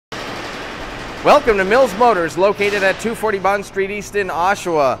Welcome to Mills Motors, located at 240 Bond Street East in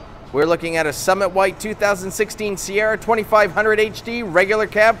Oshawa. We're looking at a Summit White 2016 Sierra 2500 HD regular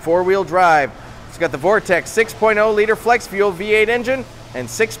cab 4-wheel drive. It's got the Vortex 6.0 liter FlexFuel V8 engine and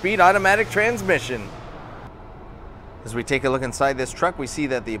 6-speed automatic transmission. As we take a look inside this truck, we see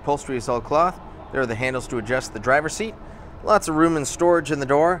that the upholstery is all cloth. There are the handles to adjust the driver's seat. Lots of room and storage in the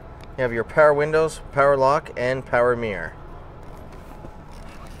door. You have your power windows, power lock, and power mirror.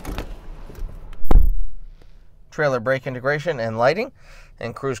 Trailer brake integration and lighting,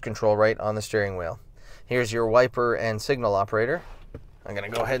 and cruise control right on the steering wheel. Here's your wiper and signal operator. I'm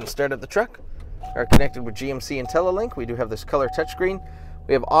going to go ahead and start up the truck. Are connected with GMC and Telelink. We do have this color touchscreen.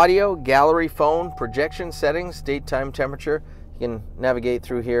 We have audio, gallery, phone, projection, settings, date, time, temperature. You can navigate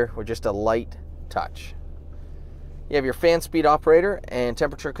through here with just a light touch. You have your fan speed operator and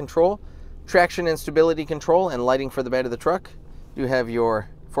temperature control, traction and stability control, and lighting for the bed of the truck. You have your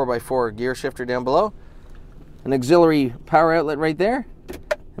 4x4 gear shifter down below. An auxiliary power outlet right there,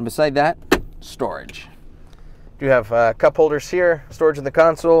 and beside that, storage. You have cup holders here, storage in the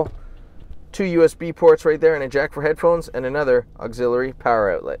console, 2 USB ports right there, and a jack for headphones, and another auxiliary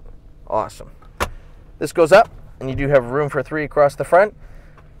power outlet. Awesome. This goes up, and you do have room for 3 across the front.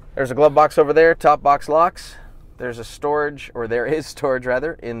 There's a glove box over there, top box locks. There's a storage, or there is storage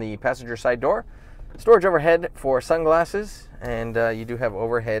rather, in the passenger side door. Storage overhead for sunglasses, and you do have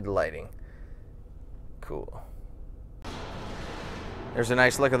overhead lighting. Cool. There's a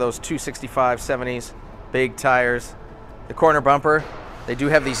nice look at those 265/70s, big tires. The corner bumper, they do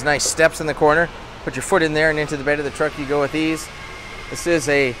have these nice steps in the corner. Put your foot in there and into the bed of the truck you go with ease. This is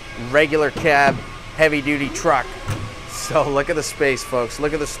a regular cab, heavy duty truck. So look at the space, folks.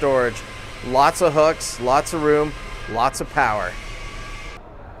 Look at the storage. Lots of hooks, lots of room, lots of power.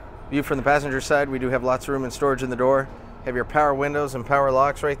 View from the passenger side, we do have lots of room and storage in the door. Have your power windows and power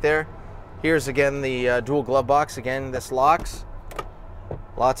locks right there. Here's again the dual glove box. Again, this locks.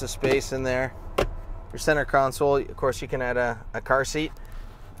 Lots of space in there. Your center console, of course, you can add a car seat.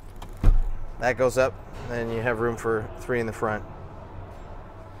 That goes up, and you have room for 3 in the front.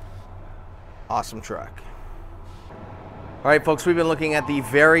 Awesome truck. All right, folks, we've been looking at the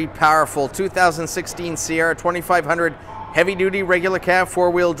very powerful 2016 Sierra 2500 heavy-duty regular cab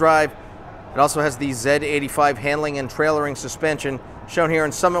 4-wheel drive. It also has the Z85 handling and trailering suspension, shown here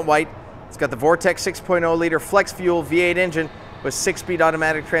in Summit White. It's got the Vortex 6.0 liter FlexFuel V8 engine with 6-speed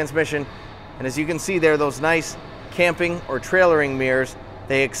automatic transmission. And as you can see there, those nice camping or trailering mirrors,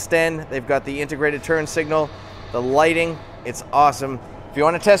 they extend. They've got the integrated turn signal, the lighting. It's awesome. If you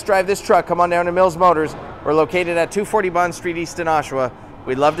want to test drive this truck, come on down to Mills Motors. We're located at 240 Bond Street East in Oshawa.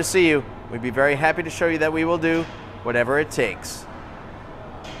 We'd love to see you. We'd be very happy to show you that we will do whatever it takes.